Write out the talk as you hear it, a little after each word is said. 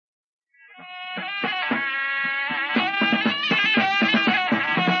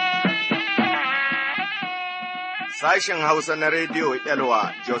Sashen Hausa na Rediyo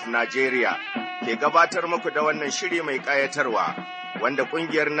Elwa Jos Nigeria ke gabatar muku da wannan shiri mai ƙayatarwa, wanda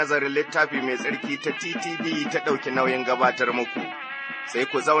ƙungiyar nazarin littafi mai tsarki ta TTD ta ɗauki nauyin gabatar muku. Sai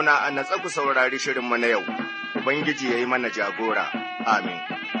ku zauna a natsa ku saurari shirinmu na yau, Ubangiji ya yi mana jagora. Amin.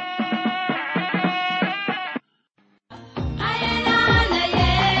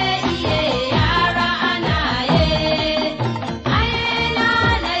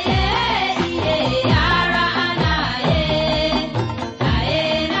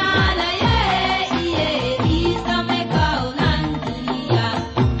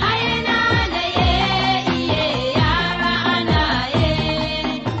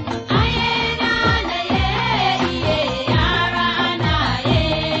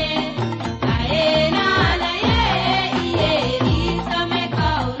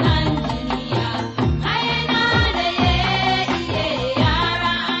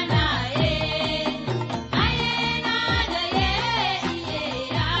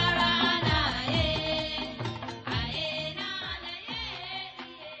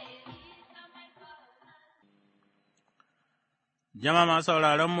 Jama'a masu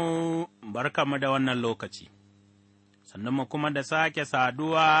sauraronmu, barkanmu da wannan lokaci, sannan mu kuma da sake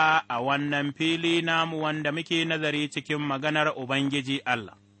saduwa a wannan fili namu wanda muke nazari cikin maganar Ubangiji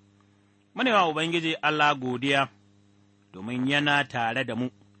Allah. Mune wa Ubangiji Allah godiya, domin yana tare da mu,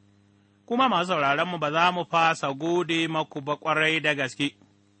 kuma masu sauraronmu ba za mu fasa gode maku ba ƙwarai da gaske,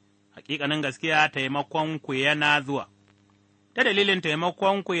 hakikanin gaskiya taimakonku yana zuwa. Ta dalilin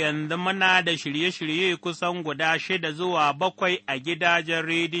taimakonku yanzu muna da shirye-shirye kusan guda 6 zuwa 7 a gidajen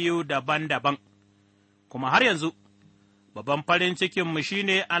rediyo daban-daban, kuma har yanzu, babban farin cikinmu shi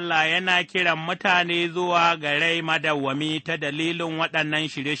ne Allah yana kiran mutane zuwa ga rai madawwami ta dalilin waɗannan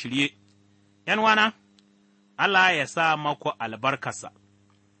shirye-shirye. ’Yan'wana, Allah ya sa maku albarkarsa,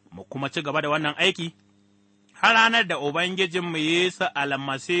 mu kuma ci gaba da wannan aiki, har ranar da Ubangijinmu Yesu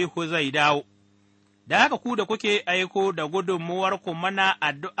almasihu zai dawo. Da haka ku da kuke aiko da gudunmuwarku mana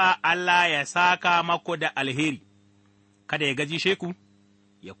addu'a Allah ya saka maku da alheri, kada ya gajishe ku,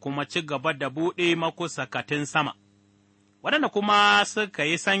 ya kuma ci gaba da buɗe maku sakatun sama, waɗanda kuma suka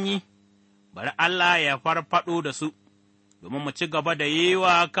yi sanyi, bari Allah ya farfaɗo da su, domin mu ci gaba da yi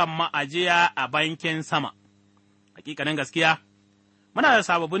wa kan ma'ajiya a bankin sama. Hakikanin gaskiya, muna da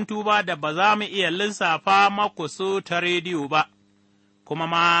sababbin tuba da ba za mu iya lissafa maku su ta rediyo ba. Kuma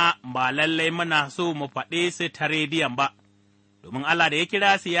ma ba lallai muna so mu faɗe su ta rediyon ba, domin Allah da ya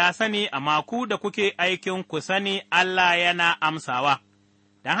kira su ya sani, amma ku da kuke aikin ku sani Allah yana amsawa,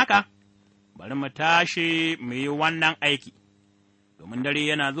 don haka, bari mu tashi mu yi wannan aiki, domin dare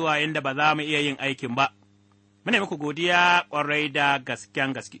yana zuwa inda ba za mu iya yin aikin ba, muna muku godiya ƙwarai da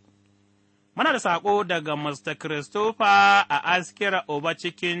gasken gaske. Muna da saƙo daga Mr. Christopher a Askira Oba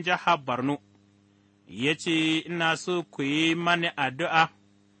cikin jihar Borno. Ya ce, Ina so ku yi mani addu'a,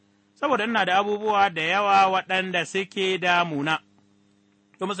 saboda ina da abubuwa da yawa waɗanda suke damuna.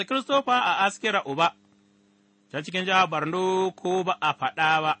 To, Mr. Christopher a Askira Uba, ta cikin jihar Borno ko ba a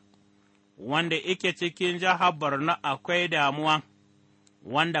faɗa ba, wanda ike cikin jihar Borno akwai damuwa,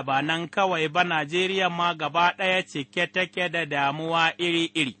 wanda ba nan kawai ba Najeriya ma gaba ɗaya cike take da damuwa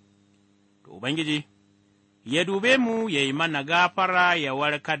iri-iri. To, Ubangiji, ya dube mu ya yi mana gafara ya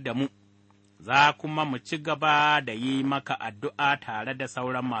warkar da mu. Za kuma mu ci gaba da yi maka addu'a tare da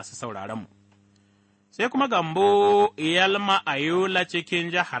sauran masu sauraronmu. Sai kuma Gambo Iyalma Ayola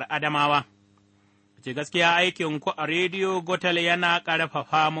cikin jihar Adamawa, ce gaskiya aikinku a rediyo Gotal yana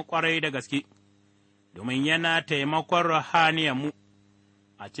ƙarfafa mu ƙwarai da gaske, domin yana taimakon ruhaniyanmu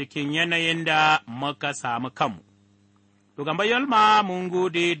a cikin yanayin da muka samu kanmu. To, Gambo Iyalma mun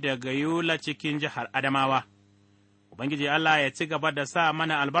gode daga Yola cikin jihar Adamawa, Ubangiji Allah ya ci gaba da sa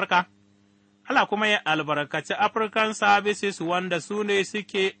mana albarka. Allah kuma ya albarkaci African Services wanda su ne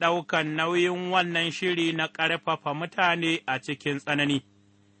suke ɗaukan nauyin wannan shiri na ƙarfafa mutane a cikin tsanani,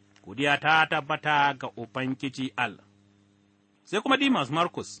 godiya ta tabbata ga Ubangiji Allah. Sai kuma Dimas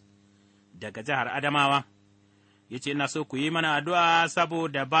Markus daga jihar Adamawa, ya ce, Ina so ku yi mana addu'a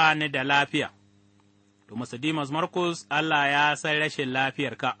saboda ba ni da lafiya. To, Mr. Dimas Markus, Allah ya san rashin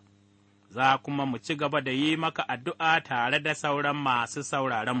lafiyarka, za kuma mu ci gaba da yi maka addu'a tare da sauran masu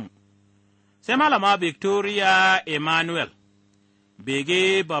sauraronmu. Sai Malama Victoria Emmanuel,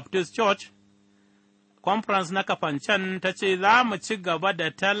 Bege Baptist Church, Conference na Kafancan ta ce, Za mu ci gaba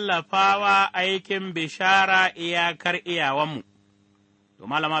da tallafawa aikin bishara iyakar iyawanmu. To,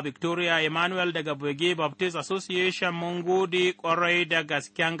 Malama Victoria Emmanuel daga Bege Baptist Association mun gode ƙwarai da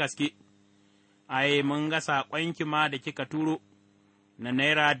gasken gaske, ai, mun ga saƙonki ma da kika turo, na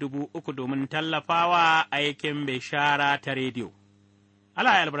Naira 3,000 domin tallafawa aikin bishara ta rediyo.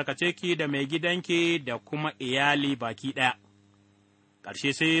 Allah ya albarkace ki da mai gidanki da kuma iyali baki ɗaya.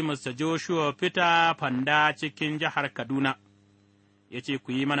 Ƙarshe sai Mr. Joshua Peter Fanda cikin jihar Kaduna, ya ce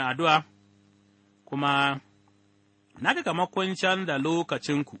ku yi mana addu'a, kuma na ga kamar kun canza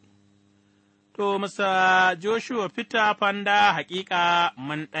lokacinku. To, Mr. Joshua Peter Fanda hakika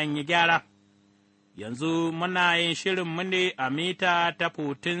mun ɗan yi gyara, yanzu muna yin shirinmu ne a mita ta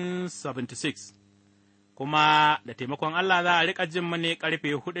 1476, kuma da taimakon Allah za a riƙa jin mu ne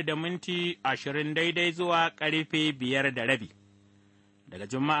ƙarfe 4:20 daidai zuwa ƙarfe 5:30, daga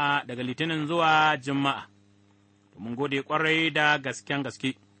Juma'a, daga Litinin zuwa Juma'a. Mun gode ƙwarai da gasken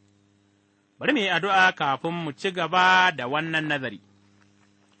gaske. Bari mu yi addu'a kafin mu ci gaba da wannan nazari.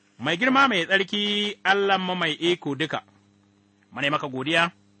 Mai girma mai tsarki, Allahnmu mai iko duka, muna maka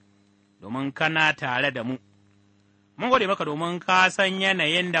godiya, domin kana tare da mu. Mun gode maka domin ka san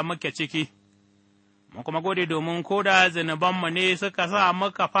yanayin da muke ciki, mun kuma gode domin ko da zunubanmu ne suka sa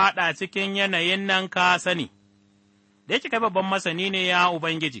muka faɗa cikin yanayin nan ka sani, da yake kai babban masani ne ya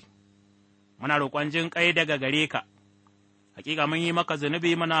Ubangiji, muna roƙon jin ƙai daga gare ka. Hakika mun yi maka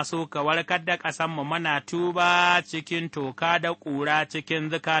zunubi, muna so ka warkar da ƙasanmu, muna tuba cikin toka da ƙura cikin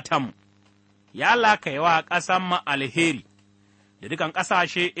zukatanmu. Ya Allah, ka yi wa ƙasanmu alheri, da dukan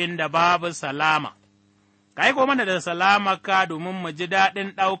ƙasashe inda babu salama, ka yi mana da salamaka domin mu ji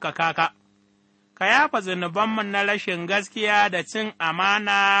daɗin ɗaukaka ka, ka yafa zunubanmu na rashin gaskiya da cin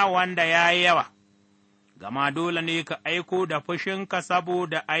amana wanda ya yi yawa, gama dole ne ka aiko da fushinka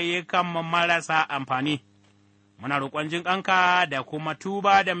saboda ayyukanmu marasa amfani. Muna roƙon jinƙanka da kuma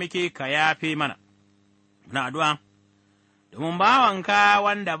tuba da muke ka yafe mana, muna addu'a, domin bawanka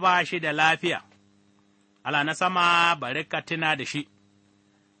wanda ba shi da lafiya, Allah na sama bari ka tuna da shi,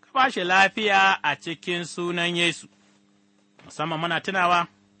 ka ba shi lafiya a cikin sunan Yesu, musamman muna tunawa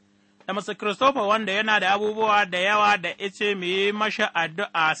da Mr. Christopher wanda yana da abubuwa da yawa da ice mu yi masha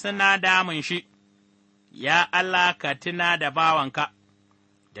addu'a suna damun shi, ya Allah ka tuna da bawanka.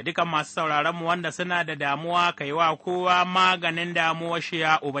 Da dukan masu sauraronmu wanda suna da damuwa, ka yi wa kowa maganin damuwar shi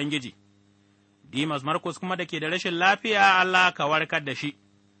ya Ubangiji. Dimas Markus kuma da ke da rashin lafiya, Allah ka warkar da shi,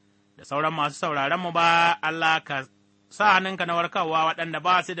 da sauran masu sauraronmu ba, Allah ka sa hannunka na warkarwa waɗanda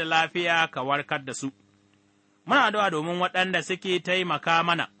ba su da lafiya ka warkar da su. Muna addu'a domin waɗanda suke taimaka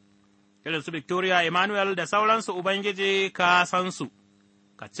mana, irin su Victoria Emmanuel da sauransu Ubangiji ka san su,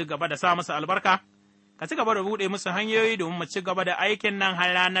 ka ci gaba da sa musu albarka. Ka ci gaba da buɗe musu hanyoyi domin mu ci gaba da aikin nan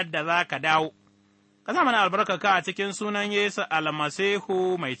har ranar da za ka dawo, ka sa mana albarkaka a cikin sunan Yesu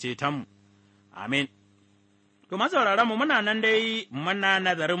almasihu mai cetonmu, amin. To, masauraranmu muna nan dai muna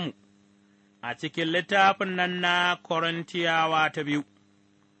nazarinmu a cikin littafin nan na Korantiyawa ta 2,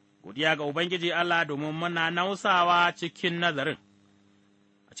 godiya ga Ubangiji Allah domin muna nausawa cikin nazarin.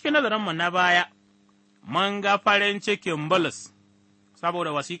 A cikin nazarinmu na baya, mun ga farin cikin Bulus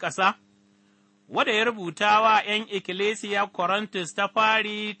saboda wasiƙasa, wadda ya rubuta wa ’yan ikkilisiya Korintus ta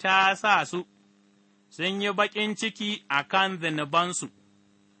fari ta sa su, sun yi baƙin ciki a kan zunubansu,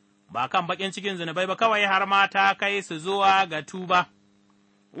 ba kan baƙin cikin zunubai ba kawai har ma ta kai su zuwa ga tuba,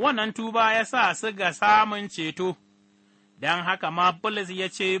 wannan tuba ya sa su ga samun ceto, don haka ma Bulus ya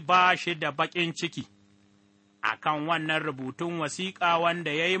ce ba shi da baƙin ciki a kan wannan rubutun wasiƙa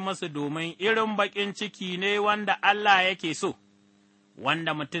wanda ya yi musu domin irin baƙin ciki ne wanda Allah yake so.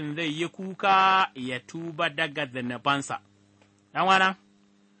 Wanda mutum zai yi kuka ya tuba daga zunubansa. ’Yan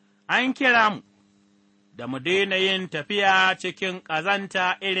an kira mu da mu daina yin tafiya cikin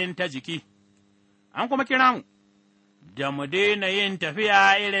ƙazanta irin ta jiki, an kuma kira mu da mu daina yin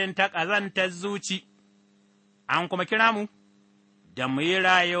tafiya irin ta ƙazantar zuci, an kuma kira mu da mu yi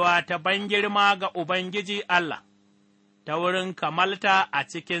rayuwa ta bangirma ga Ubangiji Allah, ta wurin kamalta a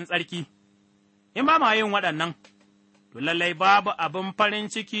cikin tsarki, in ba ma yin waɗannan. To, lallai babu abin farin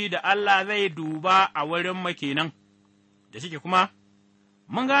ciki da Allah zai duba a wurinmu kenan, da shike kuma,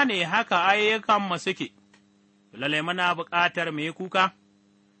 mun gane haka ayyukanmu suke, to, lallai muna buƙatar mu yi kuka,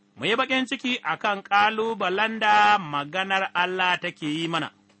 mu yi baƙin ciki a kan ƙalubalen da maganar Allah take yi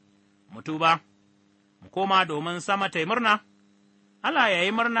mana, mu tuba, mu koma domin sama ta yi murna, Allah ya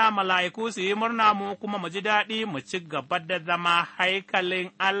yi murna, mala'iku su yi murna, mu kuma mu ji daɗi, mu ci gaba da zama haikalin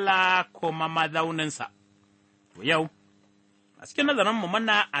Allah kuma mazauninsa. To, yau, a cikin nazarinmu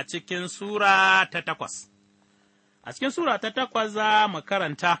muna a cikin Sura ta 8, a cikin Sura ta 8 za mu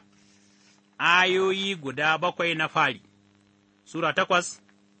karanta ayoyi guda 7 na fari, Sura 8,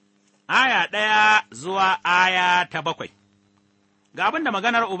 aya 1 zuwa aya ta 7, ga abin da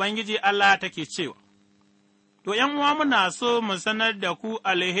maganar Ubangiji Allah take cewa, To, uwa muna so mu sanar da ku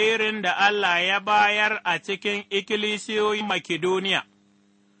alherin da Allah ya bayar a cikin ikkilisiyoyin Makedoniya,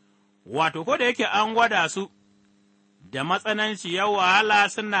 wato, ko da yake an gwada su, da matsananciyar wahala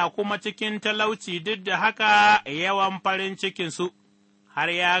suna kuma cikin talauci duk da haka yawan farin cikinsu har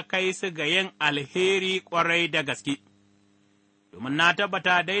ya kai su ga yin alheri ƙwarai da gaske. Domin na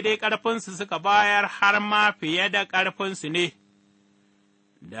tabbata daidai ƙarfinsu suka bayar har ma fiye da ƙarfinsu ne,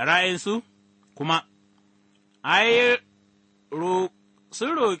 da ra'ayinsu kuma,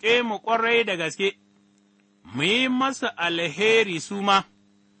 sun roƙe mu ƙwarai da gaske, mu yi masa alheri su ma,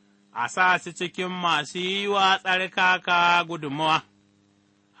 a sa su cikin masu yi wa tsarkaka gudunmawa,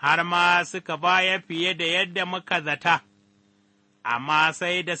 har ma suka baya fiye da yadda muka zata, amma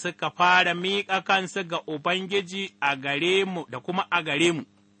sai da suka fara miƙa kansu ga Ubangiji a gare mu da kuma a gare mu,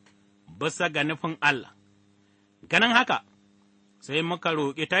 bisa ga nufin Allah. Ganin haka, sai muka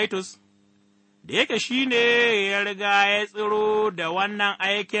roƙi Titus, da yake shi ne ya riga ya tsiro da wannan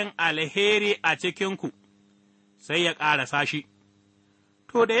aikin alheri a cikinku, sai ya ƙarasa shi,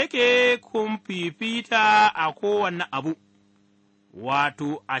 to da yake kun fifita a kowane abu,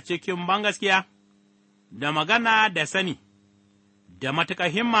 wato a cikin bangaskiya, da magana da sani, da matuƙar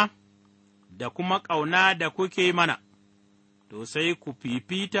himma, da kuma ƙauna da kuke mana, to sai ku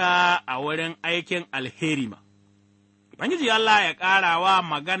fifita a wurin aikin alheri ma. Ubangiji Allah ya ƙara wa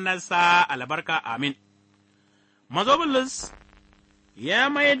maganarsa albarka, amin. Manzo Bulus ya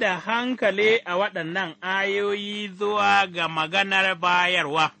mai da hankali a waɗannan ayoyi zuwa ga maganar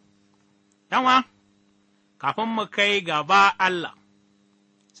bayarwa, ɗanwa, kafin mu kai gaba Allah,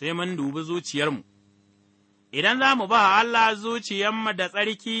 sai mun dubi zuciyarmu, idan za mu ba Allah zuciyarmu da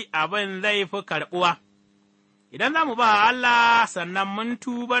tsarki abin zai fi karɓuwa. Idan za mu ba Allah sannan mun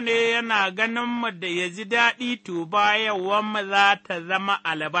tuba ne yana ganin mu da ya ji daɗi tuba yawanmu za ta zama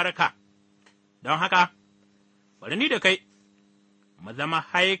albarka, don haka, bari ni da kai, mu zama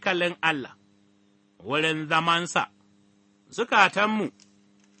haikalin Allah, wurin zamansa, zukatanmu,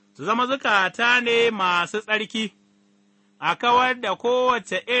 su zama zukata ne masu tsarki, a kawar da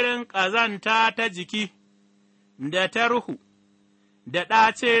kowace irin ƙazanta ta jiki, da ta ruhu, da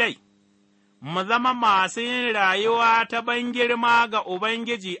ɗacin rai. Mu zama masu yin rayuwa ta bangirma ga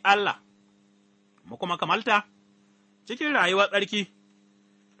Ubangiji Allah, mu kuma kamalta cikin rayuwar tsarki,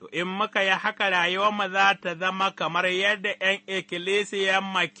 to in muka yi haka rayuwarmu za ta zama kamar yadda ’yan ikkilisiyan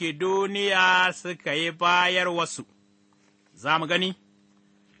Makedoniya suka yi bayar wasu, za mu gani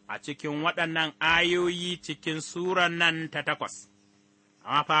a cikin waɗannan ayoyi cikin suran nan ta 8,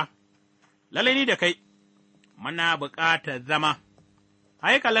 amma fa, lallai ni da kai, muna bukatar zama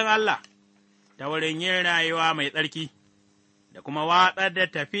haikalin Allah. Ta wurin yin rayuwa mai tsarki, da kuma watsar da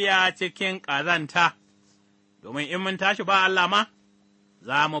tafiya cikin ƙazanta, domin in mun tashi ba Allah ma,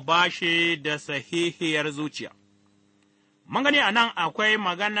 za mu ba shi da sahihiyar zuciya. Mun gani a nan akwai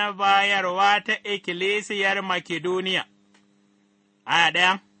magana bayarwa ta ikkilisiyar Makedoniya. Aya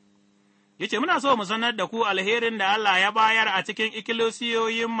 1, ya ce, Muna so mu sanar da ku alherin da Allah ya bayar a cikin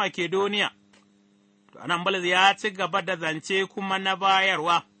ikkilisiyoyin Makedoniya. To, anan Bulus ya ci gaba da zance kuma na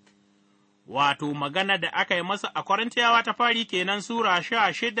bayarwa. Wato, magana da aka yi masa a Korantiyawa ta fari kenan Sura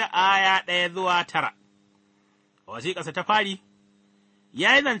 16 aya 1 zuwa 9. A wasiƙarsa ta fari,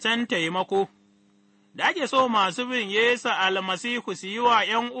 ya yi zancen taimako, da ake so masu bin Yesu almasihu su yi wa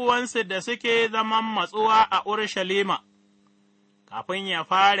 ’yan uwansu da suke zaman matsuwa a Urushalima, kafin ya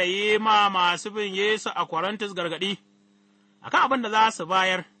fara yi ma masu bin Yesu a Korintus gargaɗi, a kan abin da za su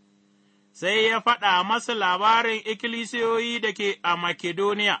bayar, sai ya faɗa masu labarin ikkilisiyoyi da ke a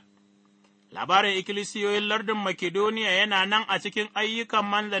Makedoniya. Labarin ikkilisiyoyin lardin Makedoniya yana nan a cikin ayyukan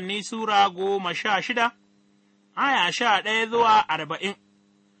manzanni Sura 16, aya 11 zuwa 40,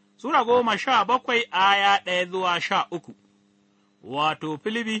 Sura 17 aya 1 zuwa 13, wato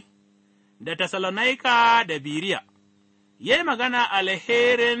Filibi da Tessalonika da Biriya, ya yi magana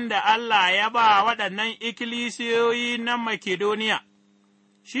alherin da Allah ya ba waɗannan ikkilisiyoyi na Makedoniya,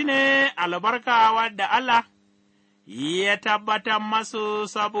 shi ne albarka wadda Allah ya tabbatar masu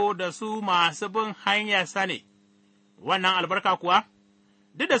saboda su masu bin hanyarsa ne, wannan albarka kuwa,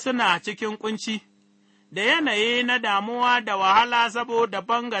 duk da suna cikin ƙunci, da yanayi na damuwa da wahala saboda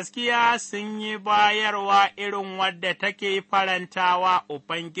bangaskiya sun yi bayarwa irin wadda take farantawa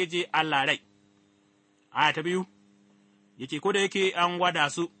Ubangiji Allah rai. Aya ta 2, yake ko da yake an gwada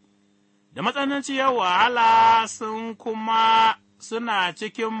su, da matsananciyar wahala sun kuma suna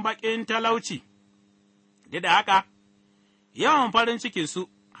cikin baƙin talauci, duk da haka, yawan farin cikinsu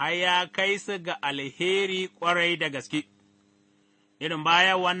har ya kai su ga alheri ƙwarai da gaske, irin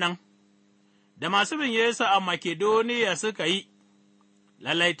bayan wannan, da masu bin Yesu a Makedoniya suka yi,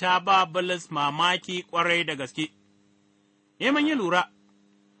 lallai ta ba Bulus mamaki ƙwarai da gaske, mun yi lura,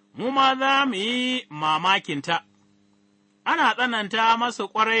 mu ma za mu yi mamakinta, ana tsananta masu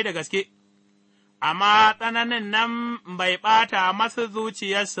ƙwarai da gaske, amma tsananin nan bai ɓata masu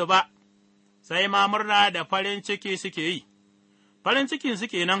zuciyarsu ba, sai ma murna da farin ciki suke yi, farin cikin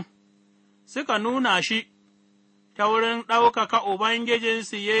suke nan, suka nuna shi ta wurin ɗaukaka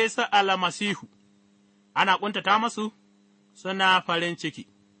Ubangijinsu Yesu almasihu, ana ƙuntata masu suna farin ciki.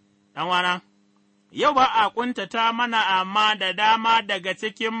 ɗanwana, yau ba a ƙuntata mana amma da dama daga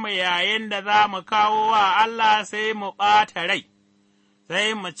cikinmu yayin da za mu kawo wa Allah sai mu ɓata rai,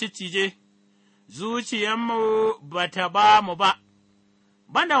 sai mu cicije, zuciyarmu ba ta ba mu ba,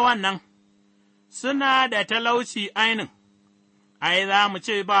 banda wannan, suna da talauci ainin, ai, za mu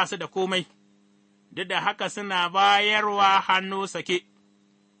ce ba su da komai, duk da haka suna bayarwa hannu sake,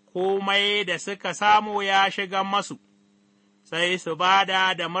 komai da suka samu ya shiga masu. Sai su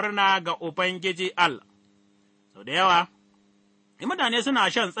bada da murna ga Ubangiji Allah. Sau da yawa, mutane suna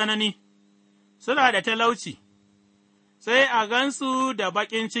shan tsanani, suna da talauci, sai a gansu da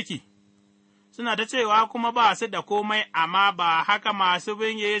baƙin ciki, suna ta cewa kuma ba su da komai, amma ba haka masu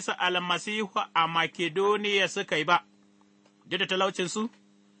bin Yesu almasihu a Makedoniya suka yi ba, duk da talaucinsu,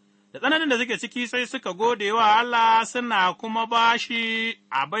 da tsananin da suke ciki sai suka gode wa Allah suna kuma ba shi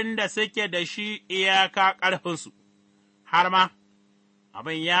abin da suke da shi iyaka ƙarfinsu. Har ma,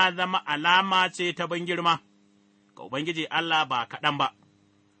 abin ya zama alama ce ta ban girma, ga Ubangiji Allah ba kaɗan ba,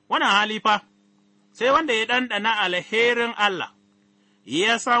 wannan hali fa, sai wanda ya ɗanɗana alherin Allah,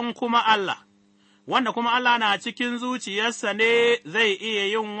 ya san kuma Allah, wanda kuma Allah na cikin zuciyarsa ne zai iya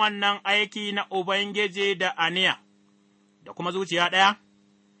yin wannan aiki na Ubangiji da aniya, da kuma zuciya ɗaya,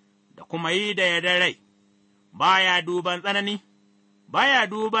 da kuma yi da yardar rai, baya duban tsanani, baya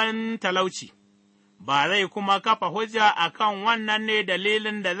duban talauci. Ba zai kuma kafa hujja a kan wannan ne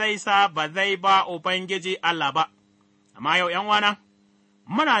dalilin da zai sa ba zai ba Ubangiji Allah ba, amma yau ’yan'wana,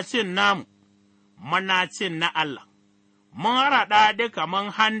 muna cin namu, muna cin na Allah, mun haraɗa duka mun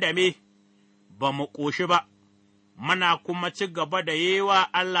handame, ba mu ƙoshi ba, muna kuma ci gaba da yi wa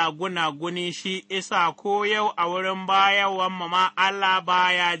Allah gunaguni shi isa ko yau a wurin bayawanmu ma Allah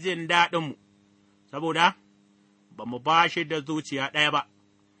baya jin daɗinmu, saboda ba mu ba shi da zuciya ɗaya ba.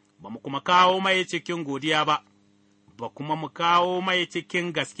 Ba mu kuma kawo mai cikin godiya ba, ba kuma mu kawo mai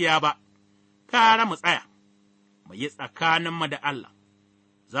cikin gaskiya ba, kara mu tsaya, mu yi tsakaninmu da Allah,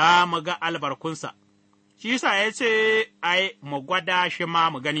 za mu ga albarkunsa, shi sa ya ce, ai, mu gwada shi ma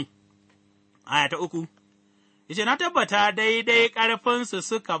mu gani. Aya ta 3, yace, Na tabbata daidai ƙarfinsu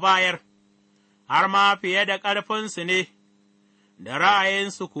suka bayar, har ma fiye da ƙarfinsu ne, da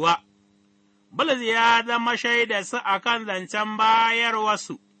ra'ayinsu kuwa, Bulus ya zama shaida su a kan zancen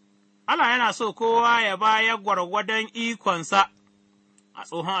bayarwarsu. Allah yana so kowa ya bayar gwargwadon ikonsa, a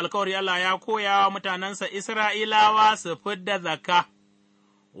tsohon alkawari Allah ya koya wa mutanensa Isra'ilawa su fidda zakka,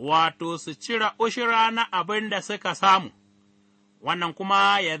 wato su cire ushira na abin da suka samu, wannan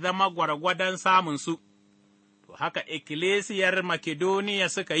kuma ya zama gwargwadon samunsu, to haka ikkilisiyar Makedoniya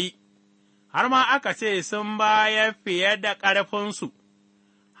suka yi, har ma aka ce sun bayar fiye da ƙarfinsu,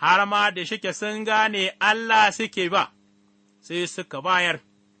 har ma da shike sun gane Allah suke ba, sai suka bayar.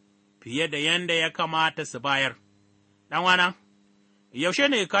 Fiye da yanda ya kamata su bayar, ɗanwana, yaushe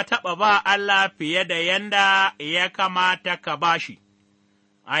ne ka taɓa ba Allah fiye da yanda ya kamata ka ba shi,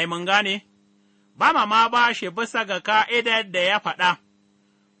 ai, mun gane, ba ma ba shi bisa ga ka'idar da ya faɗa,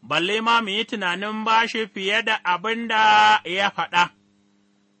 balle ma mu yi tunanin ba shi fiye da abin da ya faɗa,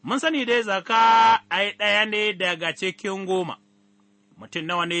 mun sani dai zaka ai ɗaya ne daga cikin 10, mutum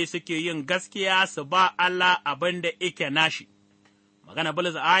nawa ne suke yin gaskiya su ba Allah abin da ike nashi. Magana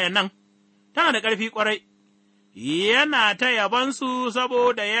Bulus a ayan nan, tana da ƙarfi ƙwarai, yana ta yabansu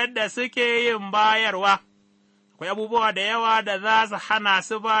saboda yadda suke yin bayarwa, akwai abubuwa da yawa da za su hana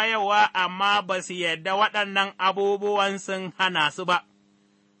su bayarwa, amma ba su yadda waɗannan abubuwan sun hana su ba.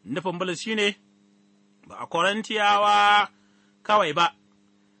 Nufin Bulus shi ne, ba a Korantiyawa kawai ba,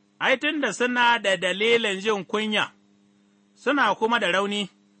 ai, tun da suna da dalilin jin kunya, suna kuma da rauni.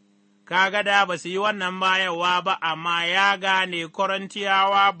 Kaga da ba su yi wannan bayarwa ba, amma ya gane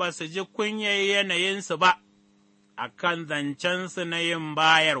Korintiyawa ba su ji kunyar yanayinsu ba a kan zancensu na yin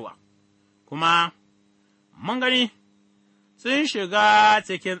bayarwa, kuma mun gani sun shiga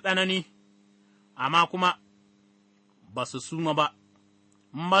cikin tsanani, amma kuma ba su suma ba,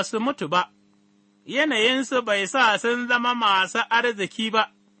 ba su mutu ba, yanayinsu bai sa sun zama masu arziki ba,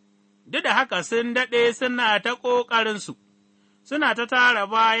 duk da haka sun daɗe suna ta ƙoƙarinsu. Suna ta tara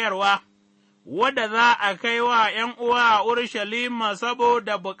bayarwa, wadda za a kai wa ’yan uwa a Urushalima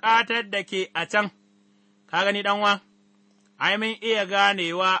saboda bukatar da ke a can, ka gani ɗanwa, ai, mun iya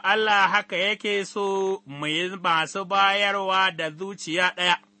ganewa Allah haka yake so mu yi masu bayarwa da zuciya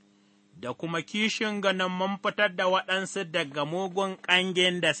ɗaya, da kuma kishin ganin mun fitar da waɗansu daga mugun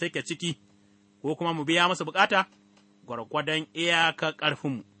ƙangin da suke ciki, ko kuma mu biya musu bukata, gwargwadon iyaka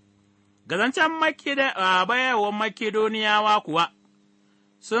ƙarfinmu. Gazancen bayarwar Makedoniyawa kuwa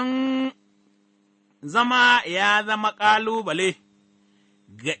sun ya zama ƙalubale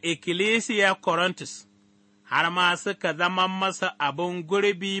ga ikkilisiyar Korintus, har ma suka zama masa abin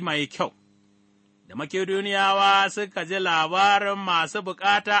gurbi mai kyau, da Makedoniyawa suka ji labarin masu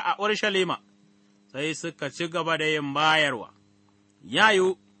bukata a Urshalima, sai suka ci gaba da yin bayarwa.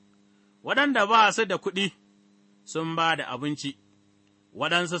 Yayu, waɗanda ba su da kuɗi sun ba da abinci,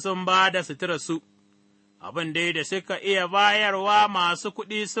 waɗansu sun ba da suturarsu, abin dai da suka iya bayarwa masu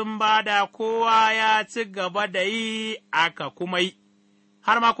kuɗi sun ba da kowa ya ci gaba da yi aka kuma yi,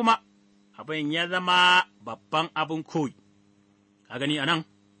 har ma kuma abin ya zama babban abin koyi. Ka gani a nan,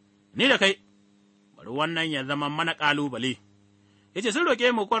 ni da kai, bari wannan ya zama mana ƙalubale, yace sun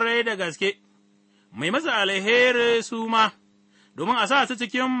roƙe mu ƙwarai da gaske, mai masa alheri su ma, domin a sa su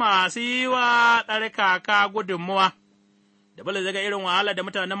cikin masu yi wa tsarkaka gudunmuwa, da bala daga irin wahala da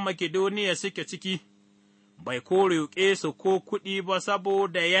mutanen Makedoniya suke ciki, bai ko roƙe su ko kuɗi ba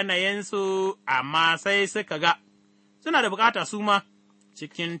saboda yanayinsu, amma sai suka ga suna da bukata su ma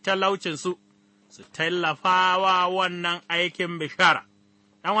cikin talaucinsu su tallafa wa wannan aikin bishara.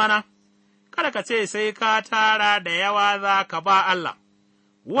 ’Yan'wana, kada ka ce sai ka tara da yawa za ka ba Allah,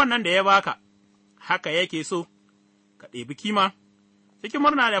 wannan da ya baka, haka yake so, ka ɗebi kima, cikin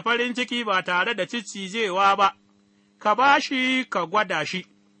murna da farin ciki ba tare da ciccijewa ba, ka ba shi ka gwada shi,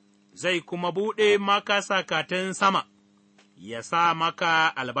 zai kuma buɗe maka sakatun sama, ya sa maka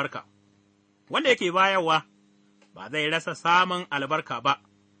albarka. Wanda yake bayarwa ba zai rasa samun albarka ba,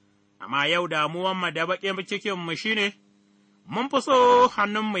 amma yau damuwanmu da baƙin cikinmu shi ne, mun fi so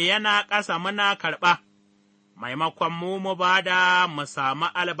hannunmu yana ƙasa muna karɓa, maimakon mu ba da mu sami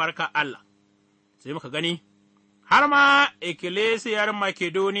albarka Allah. Sai muka gani, har ma ikkilisiyar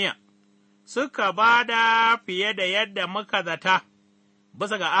Makedoniya suka ba da fiye da yadda muka zata,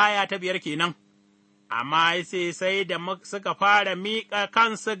 bisa ga aya ta 5 kenan, amma sai da suka fara miƙa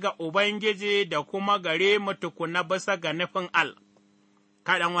kansu ga Ubangiji da kuma gare mu tukuna bisa ga nufin Allah.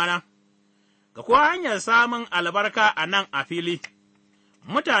 Kaɗan wana, ga kuwa hanyar samun albarka a nan a fili,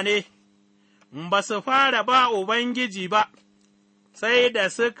 mutane ba su fara ba Ubangiji ba, sai da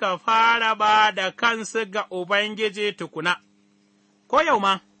suka fara ba da kansu ga Ubangiji tukuna, ko yau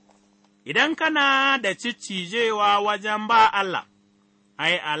ma, idan kana da ciccijewa wajen ba Allah,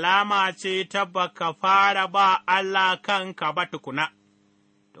 ai, alama ce ta baka fara ba Allah kanka ba tukuna,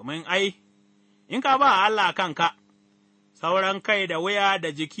 domin ai, in ka ba Allah kanka, sauran kai da wuya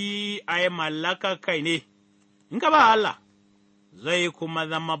da jiki ai mallakar kai ne, in ka ba Allah, zai kuma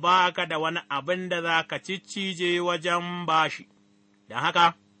zama baka da wani abin da za ka ciccije wajen bashi, don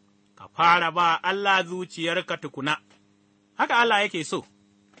haka, ka fara ba Allah zuciyarka tukuna, haka Allah yake so,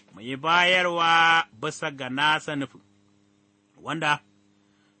 mu yi bayarwa bisa ga nasa nufin, wanda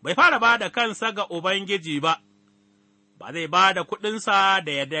bai fara ba da kansa ga Ubangiji ba, ba zai ba da kuɗinsa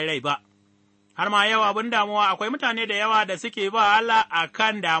da yardar rai ba, har ma yawa abin damuwa akwai mutane da yawa da suke ba Allah a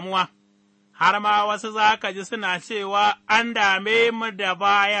kan damuwa, har ma wasu za ka ji suna cewa an dame mu da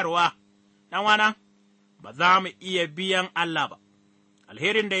bayarwa, ’yan'wana, ba za mu iya biyan Allah ba,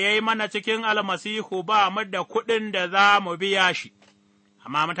 alherin da ya yi mana cikin almasihu ba mu da kuɗin da za mu biya shi,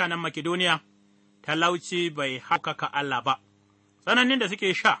 amma mutanen Makedoniya, talauci bai haukaka Allah ba. Tsananin da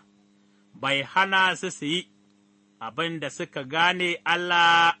suke sha, bai hana su yi abin da suka gane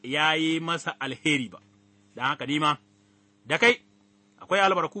Allah ya yi masa alheri ba, don haka nima, da kai, akwai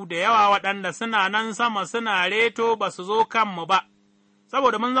albarku da yawa waɗanda suna nan sama suna reto ba su zo kanmu ba,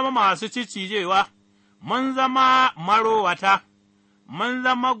 saboda mun zama masu ciccijewa, mun zama marowata, mun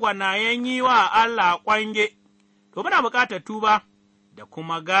zama gwanayen yi wa Allah ƙwange, to muna bukatar tuba da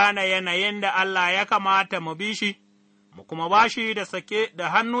kuma gane yanayin da Allah ya kamata mu bi shi. Mu kuma ba shi da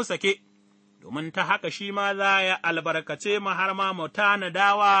hannu sake, domin ta haka shi ma za ya albarkace mu har ma mu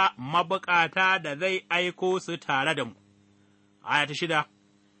tanadawa mabukata da zai aiko su tare da mu. Aya ta 6,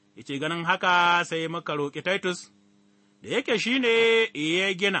 yace ganin haka sai muka roƙi Titus, da yake shi ne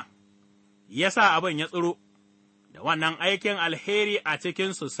ya gina, ya sa abin ya tsiro, da wannan aikin alheri a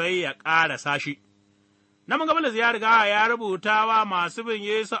cikinsu sai ya ƙarasa shi. Na mun Bulus ya riga ya rubuta wa masu bin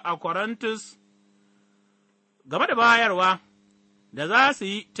Yesu a Korintus game da bayarwa da za su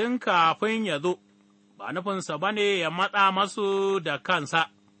yi tun kafin ya zo, ba nufinsa ba ne ya matsa masu da kansa,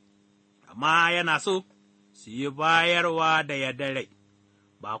 amma yana so su yi bayarwa da yardar rai,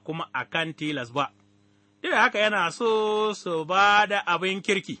 ba kuma a kan tilas ba, duk haka yana so su ba da abin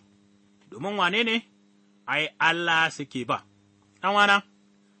kirki, domin wane ne? Ai, Allah suke ba, ɗanwana,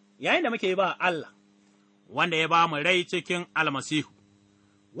 yayin da muke ba Allah, wanda ya ba mu rai cikin almasihu,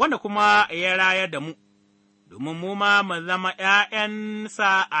 wanda kuma ya rayar da mu, domin mu ma mu zama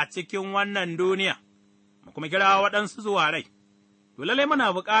 ’ya'yansa a cikin wannan duniya, mu kuma kira waɗansu zuwa rai. To, lallai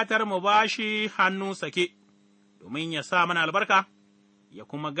muna bukatar mu ba shi hannu sake, domin ya sa mana albarka, ya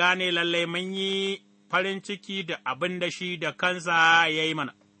kuma gane lallai mun yi farin ciki da abin da shi da kansa ya yi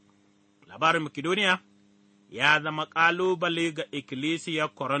mana. Labarin Makedoniya ya zama ƙalubale ga ikkilisiyar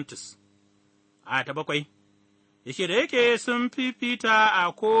Korintus. A ta 7, yake da yake sun fifita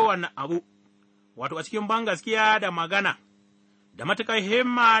a kowane abu, wato a cikin bangaskiya da magana, da matuƙar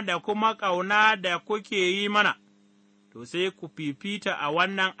himma da kuma ƙauna da kuke yi mana, to sai ku fifita a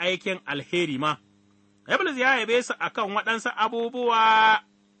wannan aikin alheri ma. Iblis ya yabe su a kan waɗansu abubuwa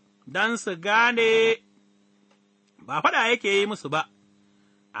don su gane ba faɗa yake yi musu ba,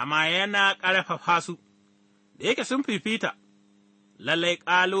 amma yana ƙarfafa su, da yake sun fifita, lallai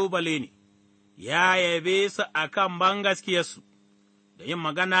ƙalubale ne, ya yabe su a kan bangaskiyarsu, da yin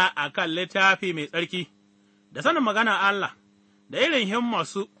magana a kan littafi mai tsarki, da sanin magana Allah, da irin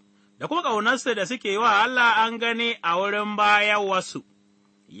himmarsu, da kuma ƙaunarsu da suke wa Allah an gani a wurin bayarwarsu,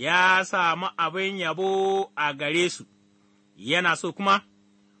 ya samu abin yabo a gare su, yana so kuma,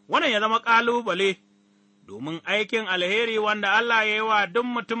 wannan ya zama ƙalubale, domin aikin alheri wanda Allah ya yi wa duk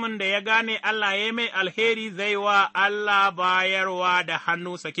mutumin da ya gane Allah ya mai alheri zai wa Allah bayarwa da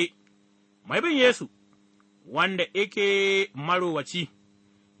hannu sake, mai bin Yesu, wanda ike marowaci,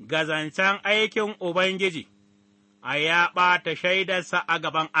 ga zancen aikin Ubangiji, a ya ɓata shaidarsa a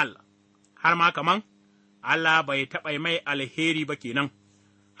gaban Allah, har ma kaman Allah bai taɓa mai alheri ba kenan.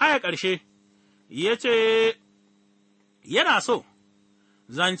 Haya ƙarshe, ya ce, yana so,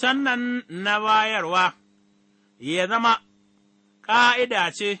 zancen nan na bayarwa ya zama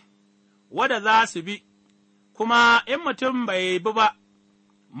ƙa'ida ce wadda za su bi, kuma in mutum bai bi ba,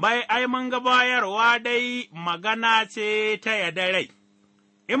 ai, mun ga bayarwa dai magana ce ta yarda rai,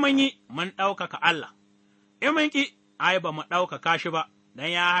 in mun yi, mun ɗaukaka Allah, in mun ƙi, ai, ba mu ɗaukaka shi ba, don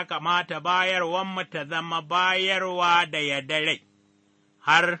ya kamata bayarwanmu ta zama bayarwa da yarda rai,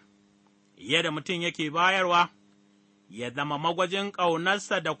 har yadda mutum yake bayarwa, ya zama magwajin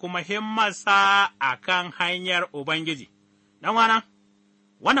ƙaunarsa da kuma himmarsa a kan hanyar Ubangiji. wana,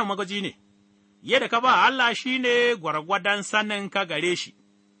 wannan magwaji ne, yadda ka ba Allah shi ne gwargwadon sanin ka gare shi.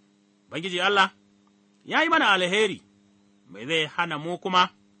 Ubangiji Allah ya yi mana alheri, mai zai hana mu kuma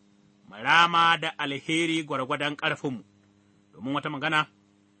mu rama da alheri gwargwadon ƙarfinmu, domin wata magana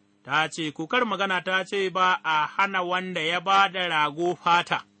ta ce, kukar magana ta ce ba a hana wanda ya ba da rago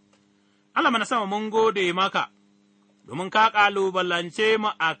fata. Allah mana sama mun gode maka, domin ka ƙalubalance mu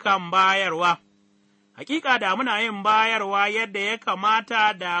a kan bayarwa, hakika da muna yin bayarwa yadda ya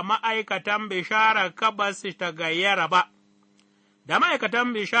kamata da ma'aikatan bishararka ba su tagayyara ba, da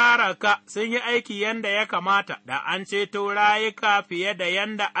ma'aikatan bishararka sun yi aiki yadda ya kamata, da an ceto rayuka fiye da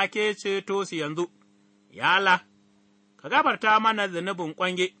yadda ake ceto su yanzu. Ya Allah, ka gafarta mana zunubin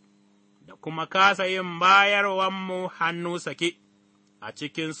ƙwange, da kuma kasa yin bayarwanmu hannu sake, a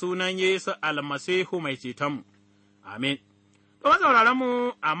cikin sunan Yesu almasihu mai cetonmu. Amin. Don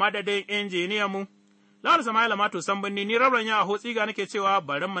sauraronmu a madadin injiniyanmu, Lawal Sama'ila Mato Sambunni, ni rabin ya hotsi ga nake cewa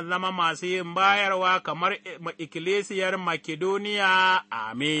bari mu zama masu yin bayarwa kamar ikkilisiyar Makedoniya.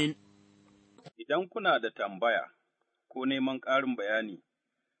 Amin. Idan kuna da tambaya ko neman ƙarin bayani,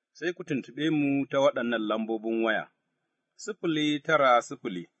 sai ku tuntuɓe mu ta waɗannan lambobin waya,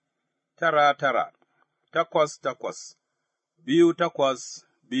 090 888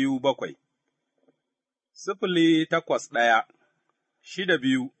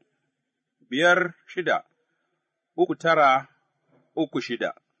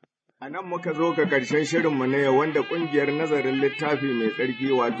 6 A nan muka zo ga ƙarshen shirinmu na yau wanda ƙungiyar nazarin littafi mai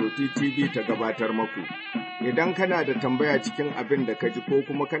tsarki wato TTV ta gabatar maku. Idan kana da tambaya cikin abin da ka ji ko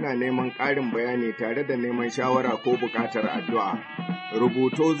kuma kana neman ƙarin bayani tare da neman shawara ko buƙatar addu'a,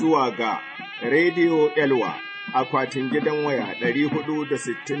 rubuto zuwa ga Radio Elwa, akwatin gidan waya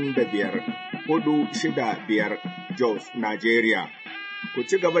 465 465 Jos, Nigeria. Ku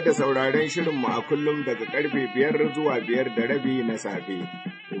ci gaba da sauraron shirinmu a kullum daga ƙarfe 5 zuwa 5:30 na safe.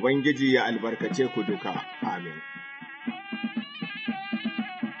 Ubangiji ya albarkace ku duka. Amin.